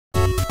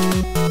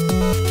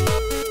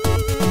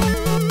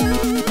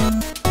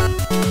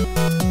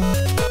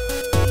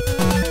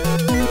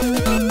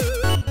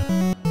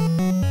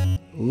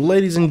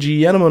ladies and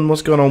gentlemen,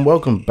 what's going on?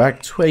 Welcome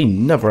back to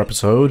another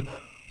episode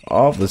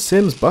of The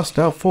Sims Bust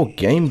Out for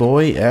Game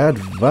Boy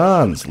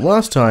Advance.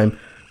 Last time,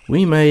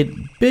 we made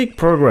big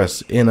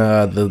progress in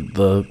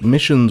the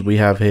missions we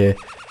have here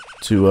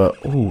to,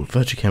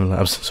 Virtucam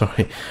Labs,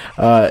 sorry.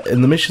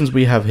 In the missions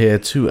we have here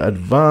to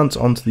advance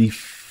onto the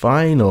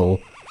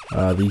final,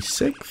 the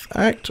 6th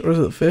act, or is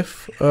it the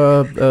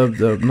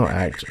 5th? Not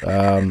act,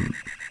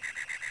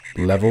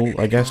 level,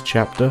 I guess,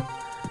 chapter.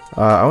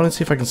 I want to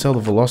see if I can sell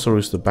the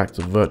Velocirooster back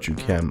to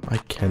Virtucam. I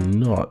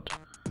cannot.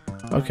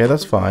 Okay,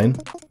 that's fine.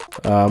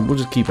 We'll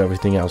just keep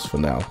everything else for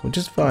now, which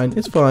is fine.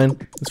 It's fine.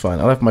 It's fine.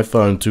 I left my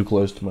phone too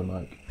close to my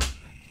mic.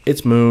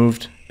 It's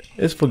moved.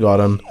 It's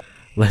forgotten.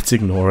 Let's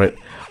ignore it.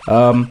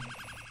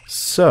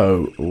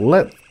 So,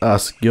 let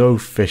us go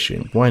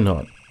fishing. Why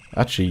not?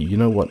 Actually, you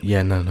know what?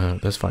 Yeah, no,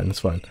 that's fine, that's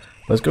fine.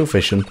 Let's go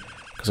fishing,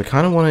 because I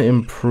kind of want to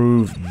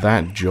improve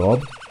that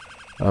job.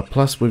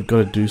 Plus, we've got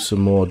to do some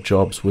more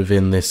jobs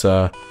within this,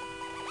 oh,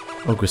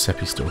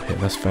 Giuseppe's still here,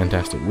 that's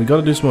fantastic. We've got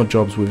to do some more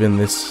jobs within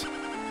this,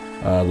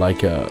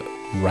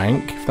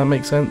 rank, if that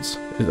makes sense.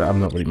 I'm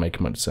not really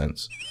making much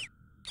sense.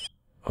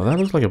 Oh, that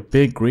looks like a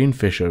big green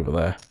fish over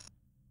there.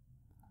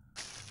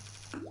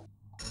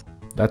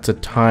 That's a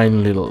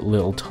tiny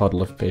little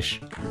toddler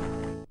fish.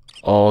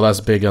 Oh, that's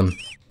a big one.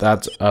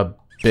 That's a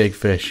big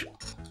fish.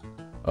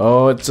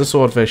 Oh, it's a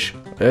swordfish.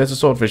 It's a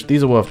swordfish.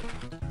 These are worth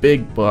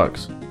big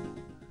bucks.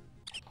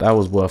 That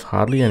was worth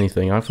hardly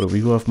anything. I thought it would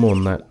be worth more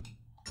than that.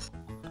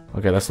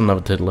 Okay, that's another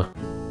tiddler.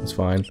 That's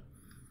fine.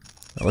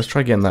 Now, let's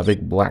try getting that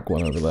big black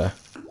one over there.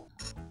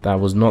 That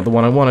was not the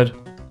one I wanted.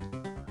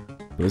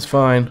 But it's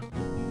fine.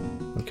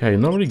 Okay,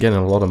 not really getting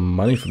a lot of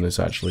money from this,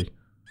 actually.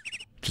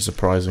 Which is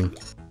surprising.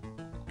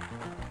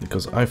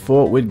 Because I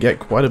thought we'd get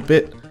quite a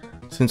bit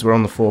since we're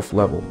on the 4th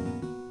level.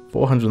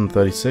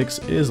 436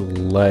 is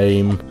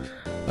lame.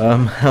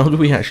 How do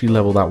we actually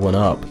level that one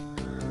up?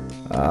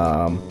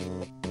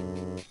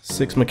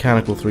 6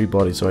 mechanical, 3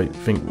 body, so I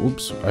think,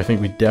 oops, I think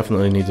we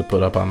definitely need to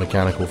put up our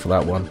mechanical for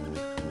that one.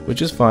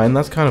 Which is fine,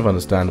 that's kind of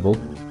understandable.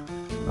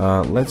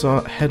 Let's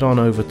head on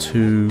over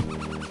to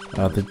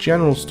the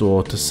general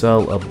store to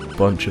sell a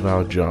bunch of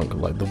our junk,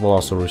 like the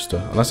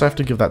Velocirooster. Unless I have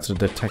to give that to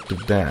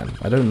Detective Dan,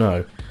 I don't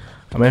know.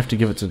 I may have to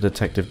give it to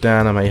Detective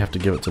Dan, I may have to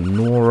give it to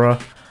Nora.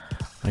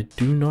 I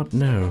do not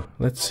know.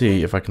 Let's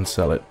see if I can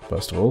sell it,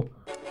 first of all.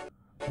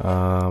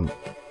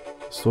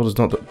 Store does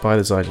not buy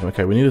this item.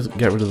 Okay, we need to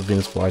get rid of the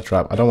Venus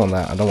flytrap. I don't want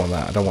that. I don't want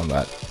that. I don't want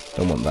that.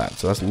 Don't want that.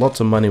 So that's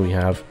lots of money we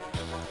have.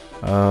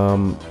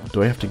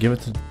 Do I have to give it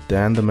to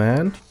Dan the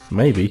Man?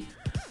 Maybe.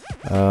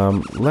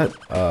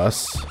 Let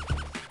us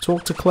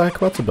talk to Claire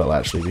Clutterbell,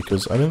 actually,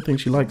 because I don't think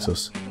she likes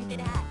us.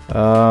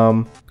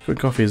 Quick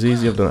coffee is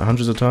easy. I've done it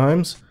hundreds of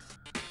times.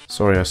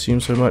 Sorry, I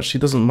assume so much. She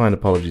doesn't mind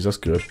apologies. That's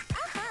good.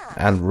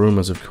 And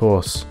rumors, of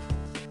course.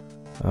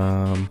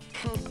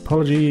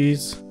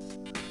 Apologies.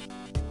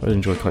 I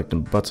enjoy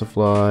collecting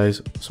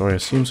butterflies. Sorry, I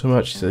assume so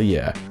much. She said,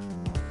 yeah.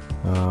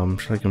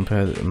 Should I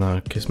compare it? No,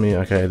 kiss me.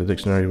 Okay, the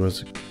dictionary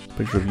was a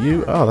picture of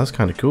you. Oh, that's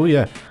kind of cool,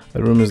 yeah.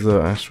 The room is the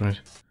asteroid.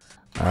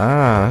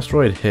 Ah,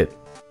 asteroid hit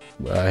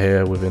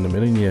here within a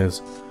million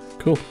years.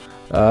 Cool.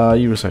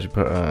 You research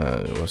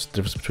what's the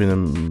difference between a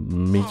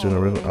meter and a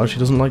river? Oh, she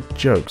doesn't like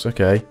jokes.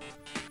 Okay.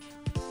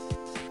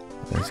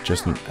 It's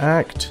just an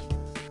act.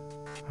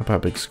 How about a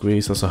big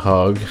squeeze? That's a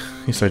hug.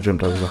 Yes, I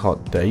dreamt I was a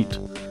hot date.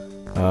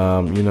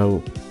 You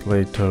know,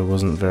 Plato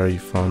wasn't very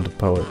fond of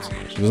poets.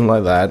 She doesn't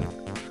like that.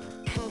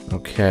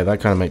 Okay,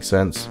 that kind of makes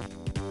sense.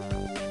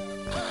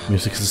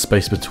 Music is the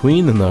space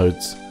between the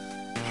notes.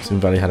 Sim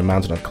Valley had a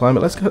mountain I'd climb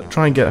it. Let's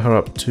try and get her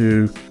up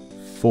to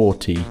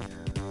 40.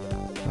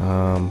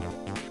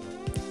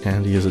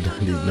 Andy is a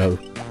dandy. No,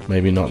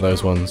 maybe not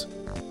those ones.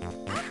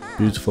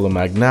 Beautiful and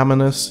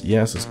magnanimous.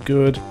 Yes, it's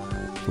good.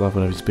 Love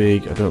whenever you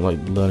speak. I don't like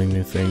learning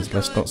new things.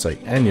 Let's not say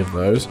any of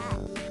those.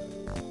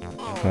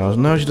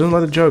 No, she doesn't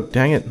like the joke.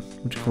 Dang it.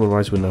 Would you call a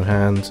rice with no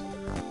hands?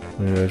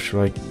 Should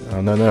I?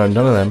 Oh, no, none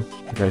of them.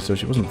 Okay, so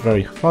she wasn't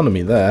very fond of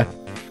me there.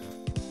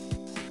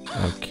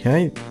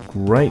 Okay,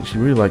 great. She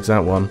really likes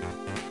that one.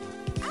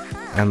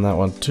 And that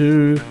one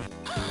too.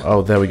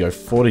 Oh, there we go.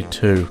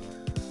 42.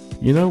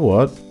 You know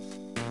what?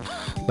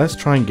 Let's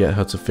try and get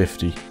her to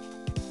 50.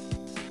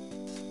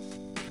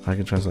 I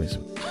can translate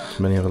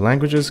to many other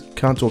languages.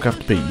 Can't talk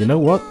after P. You know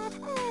what?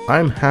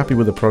 I'm happy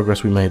with the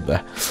progress we made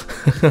there.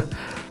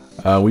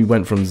 We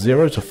went from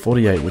 0 to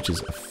 48, which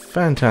is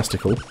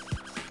fantastical.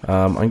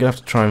 I'm going to have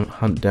to try and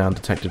hunt down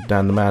Detective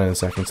Dan the Man in a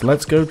second. So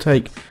let's go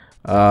take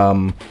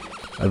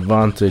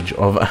advantage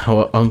of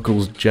our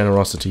uncle's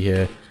generosity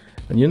here.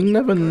 And you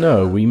never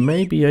know, we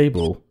may be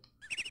able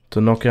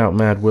to knock out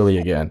Mad Willie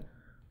again.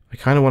 I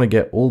kind of want to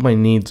get all my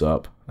needs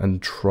up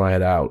and try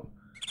it out.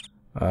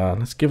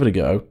 Let's give it a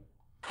go.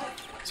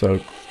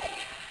 So,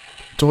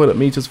 toilet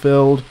meter's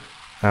filled.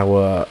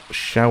 Our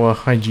shower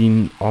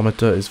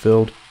hygiene-ometer is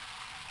filled.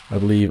 I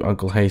believe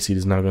Uncle Hayseed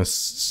is now going to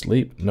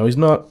sleep. No, he's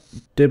not.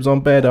 Dibs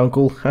on bed,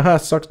 Uncle. Haha,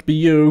 sucks to be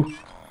you.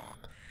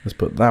 Let's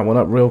put that one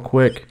up real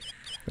quick.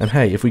 And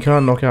hey, if we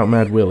can't knock out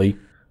Mad Willie,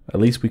 at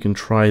least we can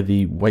try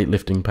the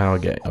weightlifting power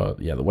game.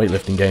 Yeah, the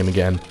weightlifting game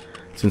again.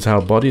 Since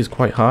our body is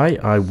quite high,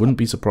 I wouldn't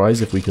be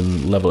surprised if we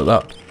can level it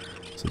up.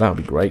 So that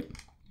would be great.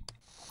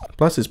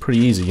 Plus, it's pretty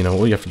easy, you know,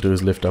 all you have to do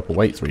is lift up a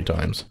weight 3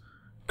 times.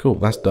 Cool,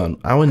 that's done.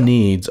 Our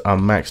needs are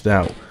maxed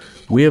out.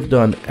 We have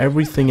done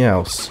everything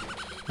else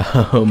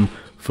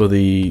for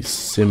the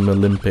Sim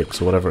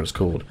Olympics or whatever it's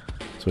called.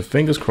 So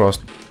fingers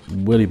crossed,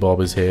 Willy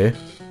Bob is here.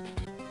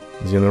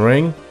 Is he in the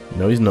ring?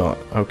 No, he's not.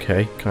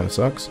 Okay, kind of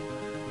sucks.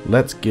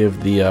 Let's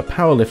give the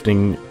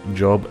powerlifting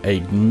job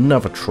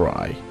another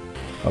try.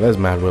 Oh, there's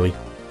Mad Willy.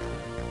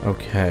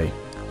 Okay.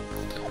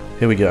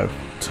 Here we go.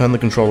 Turn the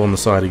controller on the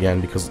side again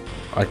because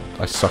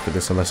I suck at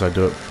this unless I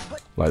do it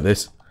like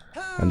this.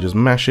 And just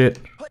mash it.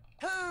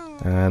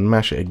 And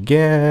mash it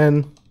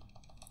again.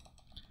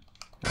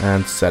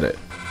 And set it.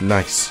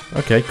 Nice.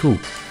 Okay, cool.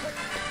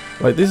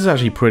 Like, this is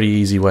actually a pretty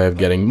easy way of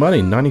getting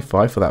money.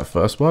 95 for that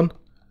first one.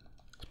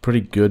 It's a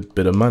pretty good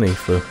bit of money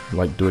for,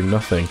 like, doing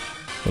nothing.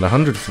 And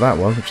 100 for that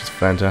one, which is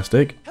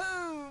fantastic.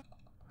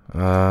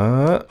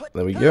 There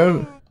we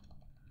go.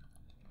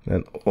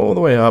 Then all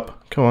the way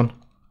up. Come on.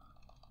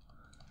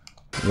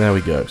 There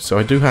we go. So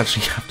I do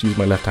actually have to use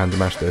my left hand to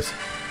mash this.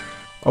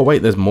 Oh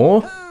wait, there's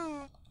more?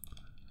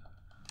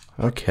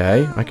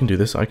 Okay, I can do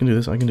this, I can do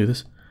this, I can do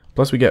this.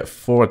 Plus we get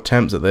 4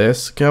 attempts at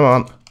this. Come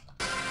on.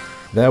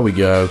 There we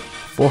go.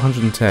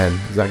 410.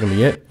 Is that going to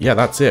be it? Yeah,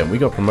 that's it. We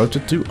got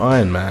promoted to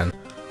Iron Man.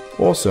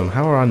 Awesome.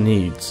 How are our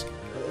needs?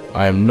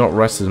 I am not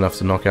rested enough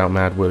to knock out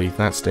Mad Willy.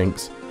 That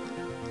stinks.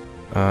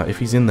 If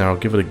he's in there, I'll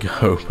give it a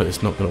go, but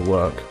it's not going to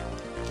work.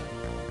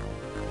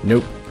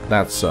 Nope.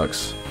 That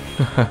sucks.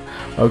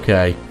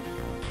 Okay.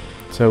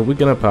 So we're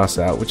going to pass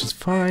out, which is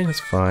fine. It's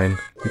fine.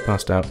 We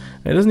passed out.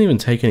 And it doesn't even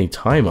take any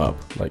time up.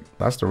 Like,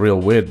 that's the real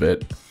weird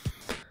bit.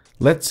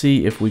 Let's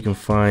see if we can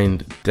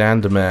find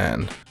Dan the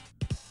Man.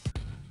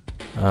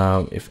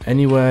 If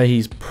anywhere,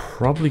 he's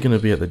probably going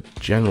to be at the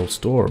general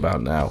store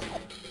about now.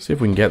 See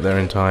if we can get there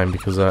in time,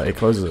 because it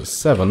closes at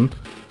 7.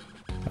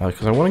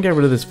 Because I want to get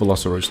rid of this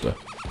Velocirooster.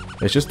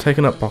 It's just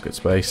taking up pocket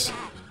space.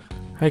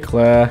 Hey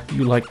Claire,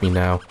 you like me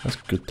now. That's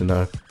good to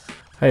know.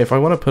 Hey, if I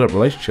want to put up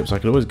relationships, I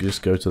could always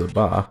just go to the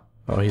bar.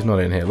 Oh, he's not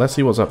in here. Let's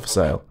see what's up for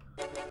sale.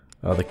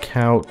 The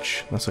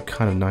couch. That's a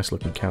kind of nice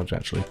looking couch,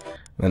 actually.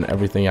 And then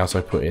everything else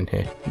I put in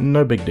here.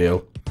 No big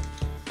deal.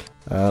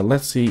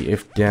 Let's see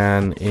if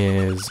Dan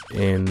is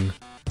in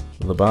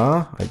the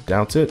bar. I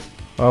doubt it.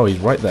 Oh, he's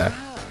right there.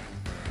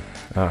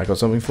 I got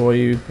something for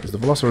you. It's the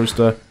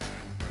Velocirooster.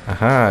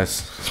 Aha,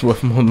 it's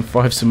worth more than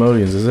 5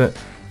 simoleons, is it?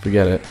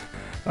 Forget it.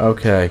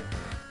 Okay.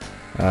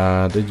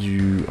 Did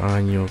you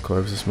iron your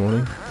clothes this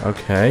morning?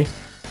 Okay.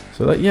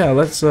 So yeah,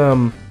 let's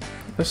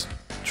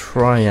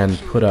try and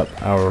put up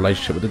our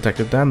relationship with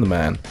Detective Dan the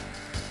Man.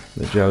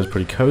 The jail is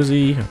pretty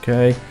cozy.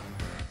 Okay.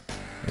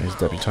 He's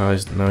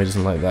deputized. No, he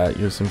doesn't like that.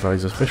 You're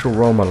Simfy's official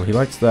role model. He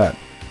likes that.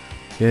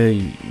 Yeah,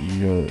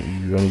 you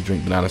only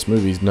drink banana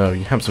smoothies. No,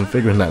 you have some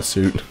figure in that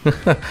suit.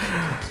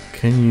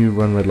 Can you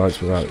run red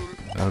lights without...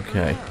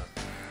 Okay.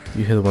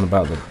 You hear the one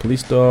about the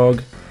police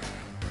dog.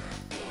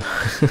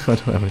 I don't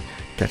have any...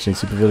 Catch any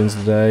supervillains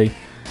today.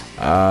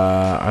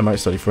 I might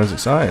study forensic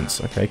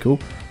science. Okay, cool.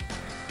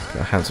 Got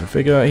a handsome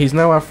figure. He's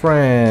now our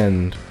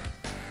friend.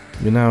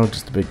 You're now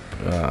just a big...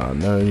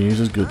 no news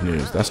is good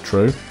news. That's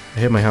true. I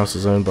hear my house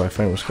is owned by a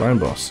famous crime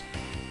boss.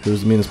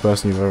 Who's the meanest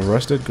person you've ever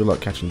arrested? Good luck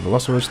catching the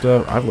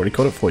Velocirooster. I've already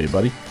caught it for you,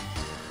 buddy.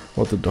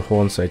 What did the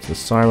horn say to the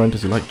siren?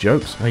 Does he like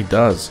jokes? He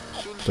does.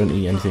 Don't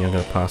eat anything, I'm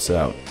going to pass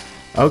out.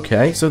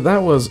 Okay, so that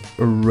was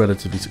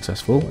relatively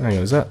successful. Hang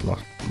on, is that... No,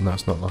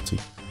 it's not Lottie.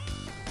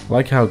 I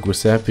like how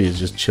Giuseppe is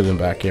just chilling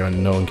back here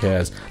and no one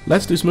cares.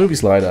 Let's do Smoothie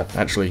Slider,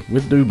 actually.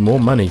 We'd do more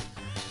money.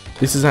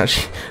 This is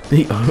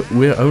actually...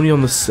 we're only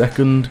on the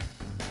second,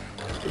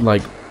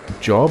 like,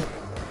 job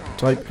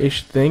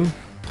type-ish thing.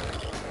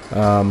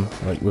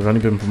 Like, we've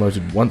only been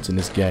promoted once in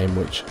this game,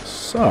 which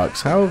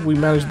sucks. How have we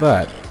managed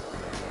that?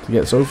 To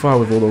get so far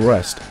with all the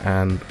rest,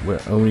 and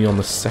we're only on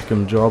the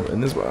second job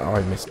in this... Oh,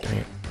 I missed, dang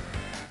it.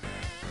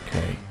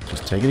 Okay,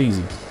 just take it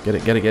easy. Get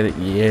it, get it, get it.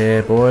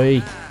 Yeah,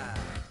 boy.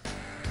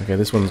 Okay,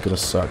 this one's gonna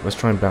suck. Let's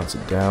try and bounce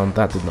it down.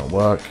 That did not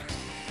work.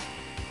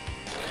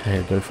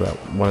 Okay, go for that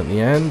one at the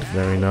end.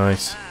 Very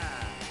nice.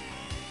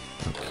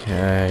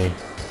 Okay.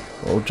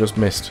 Oh, just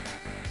missed.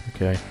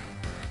 Okay.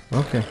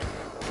 Okay.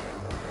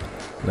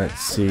 Let's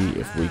see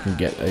if we can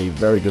get a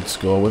very good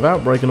score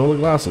without breaking all the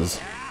glasses.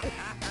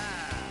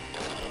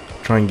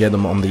 Try and get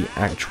them on the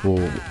actual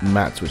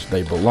mats which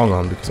they belong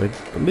on, because I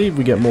believe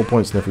we get more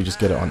points than if we just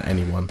get it on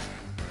anyone.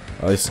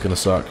 Oh, this is gonna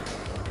suck.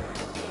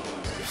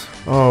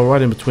 Oh,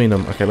 right in between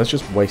them. Okay, let's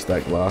just waste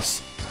that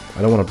glass.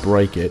 I don't want to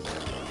break it,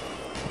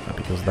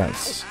 because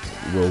that's...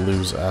 we'll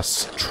lose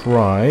us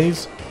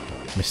tries.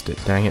 Missed it,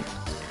 dang it.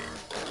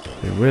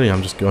 Really,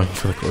 I'm just going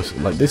for the closest.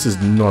 Like, this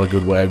is not a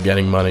good way of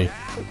getting money.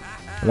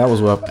 And that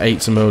was worth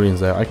 8 simoleons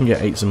there. I can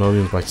get 8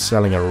 simoleons by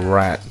selling a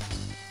rat.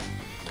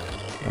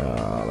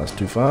 That's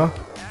too far.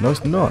 No,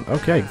 it's not.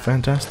 Okay,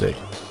 fantastic.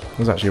 That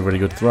was actually a really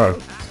good throw.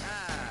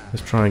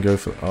 Let's try and go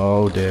for...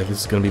 Oh dear,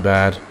 this is going to be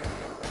bad.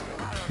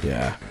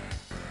 Yeah.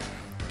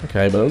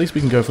 Okay, but at least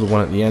we can go for the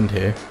one at the end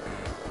here.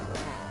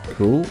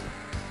 Cool.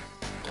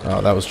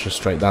 Oh, that was just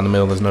straight down the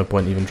middle. There's no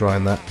point even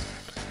trying that.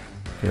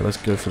 Okay, let's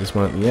go for this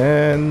one at the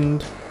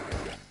end.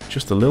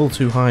 Just a little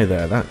too high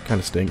there. That kind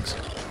of stinks.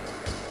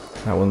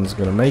 That one's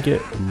going to make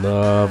it.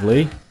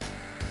 Lovely.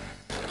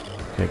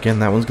 Okay, again,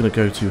 that one's going to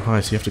go too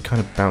high, so you have to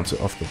kind of bounce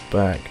it off the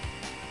back.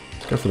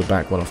 Let's go for the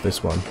back one off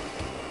this one.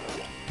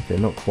 Okay,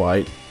 not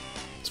quite.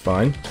 It's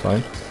fine. It's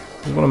fine.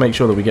 We want to make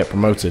sure that we get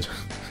promoted.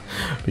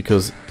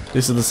 Because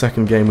this is the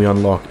second game we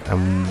unlock,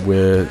 and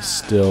we're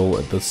still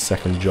at the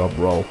second job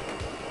role.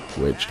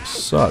 Which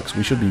sucks.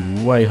 We should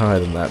be way higher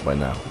than that by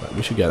now.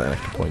 We should get an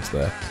extra points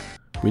there.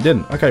 We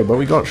didn't. Okay, but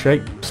we got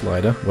Shape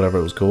Slider, whatever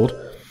it was called.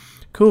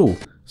 Cool.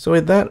 So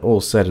with that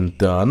all said and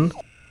done,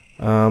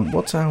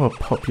 what's our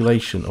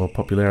population or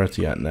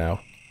popularity at now?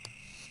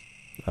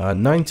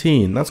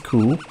 19. That's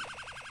cool.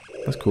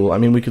 That's cool. I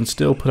mean, we can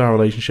still put our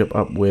relationship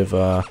up with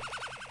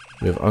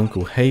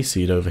Uncle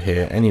Hayseed over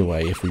here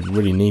anyway, if we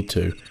really need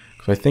to.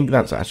 Because I think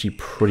that's actually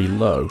pretty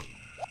low.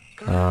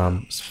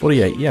 It's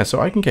 48. Yeah,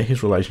 so I can get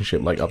his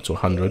relationship like up to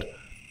 100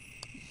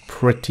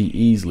 pretty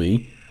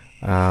easily.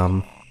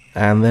 And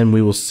then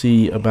we will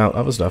see about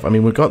other stuff. I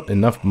mean, we've got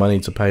enough money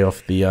to pay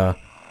off the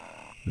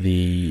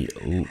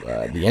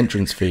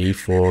entrance fee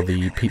for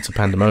the Pizza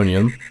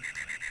Pandemonium.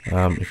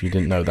 If you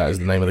didn't know, that is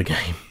the name of the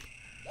game.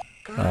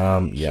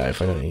 Yeah,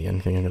 if I don't eat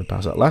anything, I'm gonna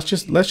pass out. Let's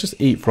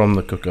just eat from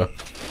the cooker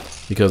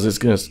because it's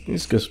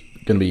just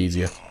gonna be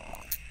easier.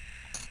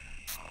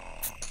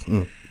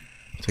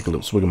 Take a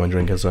little swig of my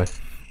drink as I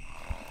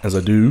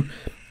do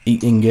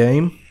eat in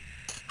game.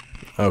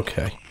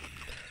 Okay,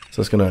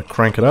 so it's gonna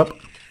crank it up.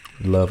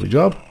 Lovely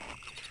job.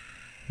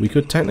 We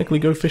could technically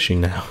go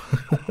fishing now,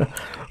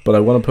 but I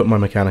want to put my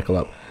mechanical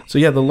up. So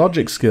yeah, the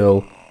logic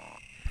skill.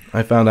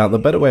 I found out the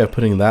better way of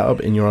putting that up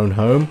in your own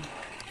home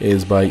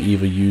is by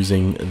either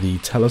using the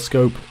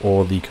telescope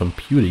or the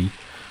computer,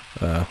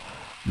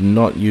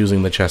 not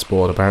using the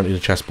chessboard. Apparently the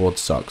chessboard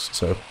sucks,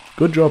 so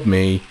good job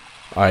me.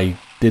 I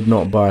did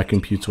not buy a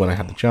computer when I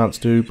had the chance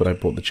to, but I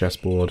bought the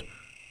chessboard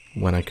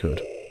when I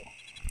could.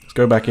 Let's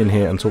go back in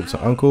here and talk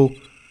to Uncle.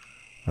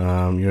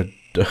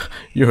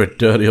 You're a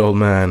dirty old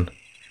man.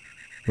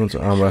 You want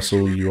to arm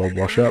wrestle, you all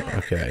wash up?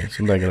 Okay,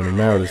 someday I'm going to be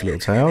married to this little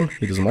town.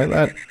 He doesn't like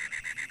that.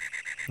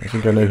 I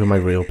think I know who my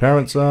real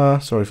parents are.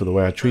 Sorry for the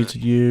way I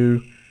treated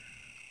you.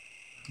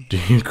 Do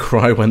you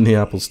cry when the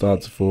apples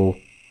start to fall?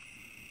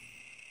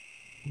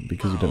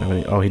 Because you don't have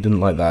any... Oh, he didn't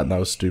like that. That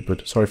was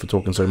stupid. Sorry for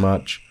talking so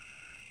much.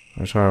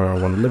 I'm sorry,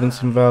 I want to live in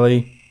Sim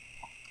Valley.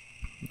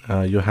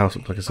 Your house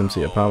looks like a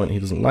SimCity apartment. He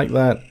doesn't like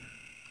that.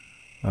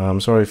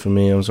 I'm sorry for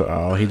me. I'm sorry.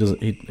 Oh, he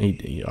doesn't...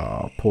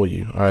 Oh, poor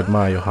you. I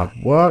admire your hard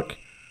work.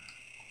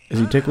 Is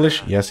he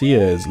ticklish? Yes, he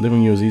is.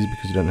 Living you is easy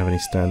because you don't have any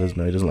standards.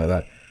 No, he doesn't like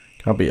that.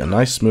 Can't be a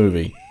nice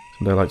smoothie.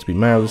 Someday I'd like to be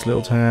mayor of this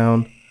little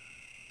town.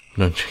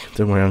 No,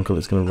 don't worry, Uncle.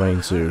 It's going to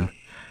rain soon.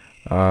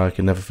 I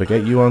can never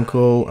forget you,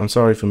 Uncle. I'm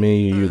sorry for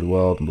me. You, the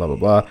world, and blah, blah,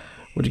 blah.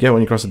 What'd you get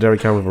when you cross a dairy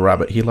cow with a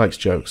rabbit? He likes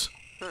jokes.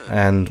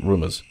 And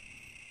rumours.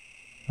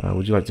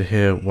 Would you like to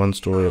hear one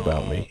story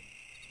about me?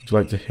 Would you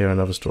like to hear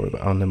another story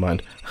about... Oh, never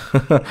mind.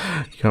 You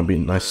can't be a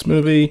nice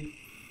smoothie.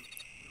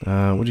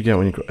 What'd you get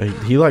when you...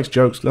 He likes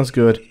jokes. That's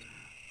good.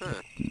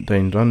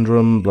 Dane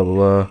Dundrum, blah, blah,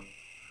 blah.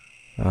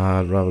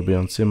 I'd rather be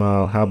on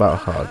Simal. How about a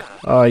hug?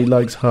 Oh, he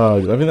likes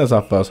hugs. I think that's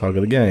our first hug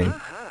of the game.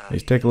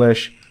 He's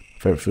ticklish.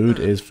 Favorite food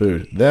is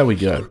food. There we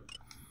go.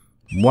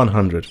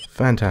 100.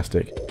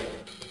 Fantastic.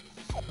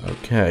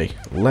 Okay,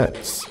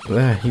 let's...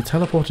 There, he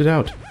teleported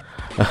out.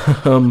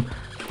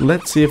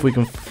 Let's see if we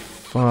can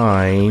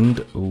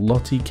find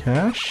Lottie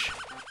Cash.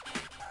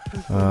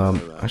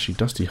 Actually,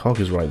 Dusty Hog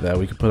is right there.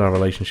 We could put our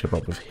relationship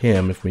up with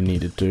him if we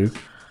needed to.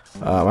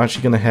 I'm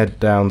actually going to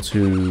head down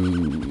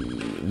to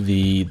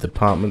the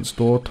department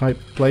store type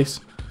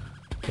place.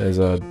 There's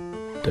a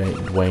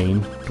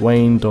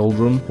Dwayne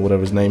Doldrum, or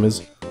whatever his name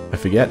is. I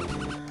forget.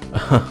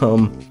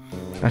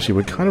 Actually,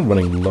 we're kind of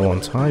running low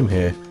on time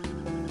here.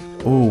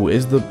 Oh,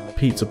 is the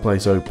pizza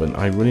place open?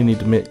 I really need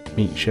to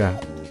meet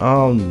Chef.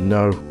 Oh,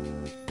 no.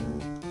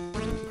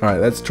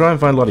 Alright, let's try and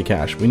find Lottie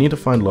Cash. We need to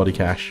find Lottie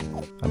Cash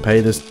and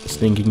pay this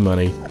stinking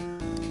money.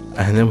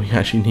 And then we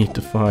actually need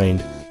to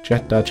find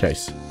Cheddar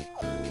Chase.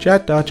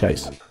 Cheddar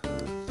Chase.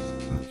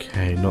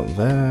 Okay, not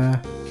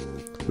there.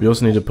 We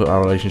also need to put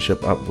our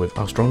relationship up with...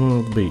 Oh, Strong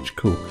on the Beach.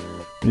 Cool.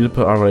 We need to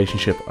put our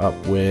relationship up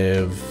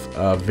with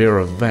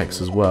Vera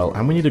Vex as well.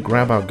 And we need to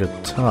grab our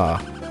guitar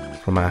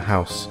from our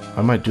house.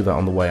 I might do that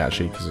on the way,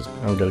 actually, because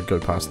I'm going to go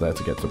past there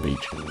to get to the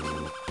beach.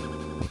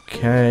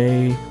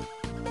 Okay.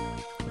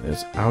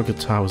 Our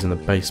guitar was in the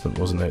basement,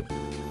 wasn't it?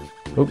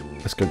 Oh,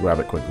 let's go grab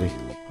it quickly.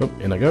 Oh,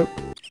 in I go.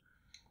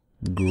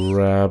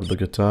 Grab the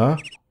guitar.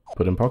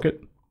 Put in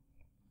pocket.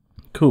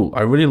 Cool.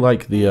 I really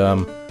like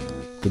the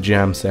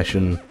jam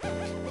session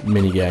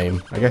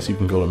minigame. I guess you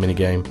can call it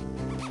minigame,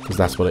 because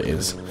that's what it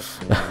is.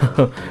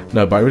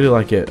 No, but I really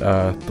like it,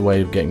 the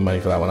way of getting money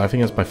for that one. I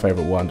think it's my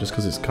favourite one, just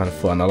because it's kind of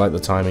fun. I like the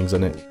timings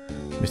in it.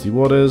 Misty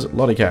Waters,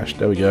 Lottie Cash.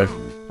 There we go.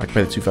 I can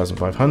pay the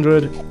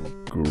 2,500.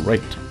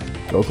 Great.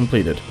 Goal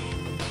completed.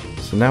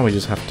 So now we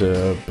just have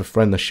to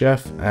befriend the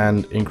chef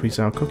and increase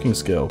our cooking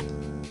skill.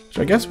 Which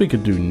I guess we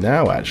could do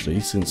now,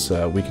 actually, since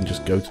we can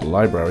just go to the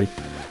library.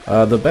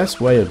 The best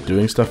way of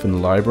doing stuff in the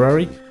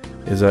library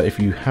is if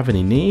you have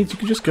any needs, you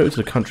can just go to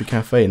the country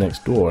cafe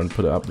next door and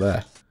put it up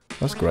there.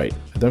 That's great.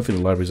 I don't think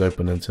the library's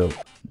open until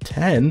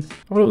 10? I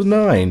thought it was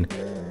 9.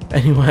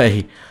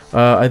 Anyway,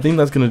 I think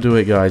that's going to do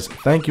it, guys.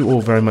 Thank you all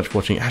very much for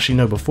watching. Actually,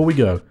 no, before we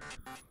go,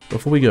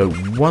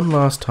 one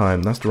last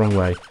time, that's the wrong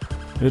way.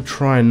 I'm going to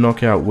try and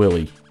knock out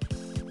Willy.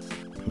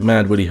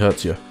 Mad Willy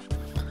hurts you.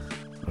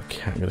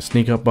 Okay, I'm going to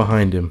sneak up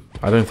behind him.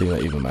 I don't think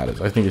that even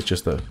matters. I think it's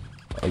just a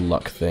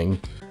luck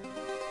thing.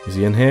 Is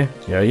he in here?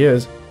 Yeah, he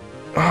is.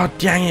 Oh,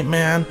 dang it,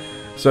 man.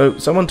 So,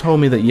 someone told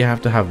me that you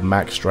have to have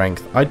max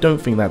strength. I don't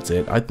think that's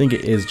it. I think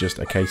it is just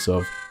a case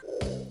of,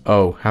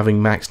 oh,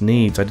 having max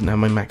needs. I didn't have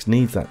my max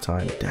needs that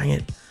time. Dang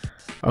it.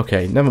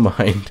 Okay, never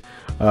mind.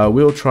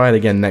 We'll try it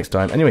again next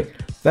time. Anyway,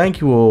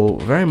 thank you all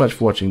very much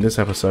for watching this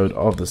episode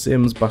of The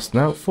Sims Bustin'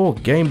 Out for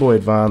Game Boy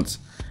Advance.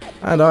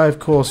 And I, of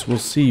course, will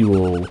see you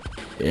all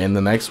in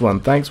the next one.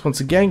 Thanks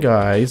once again,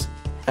 guys.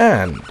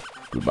 And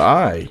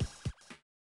goodbye.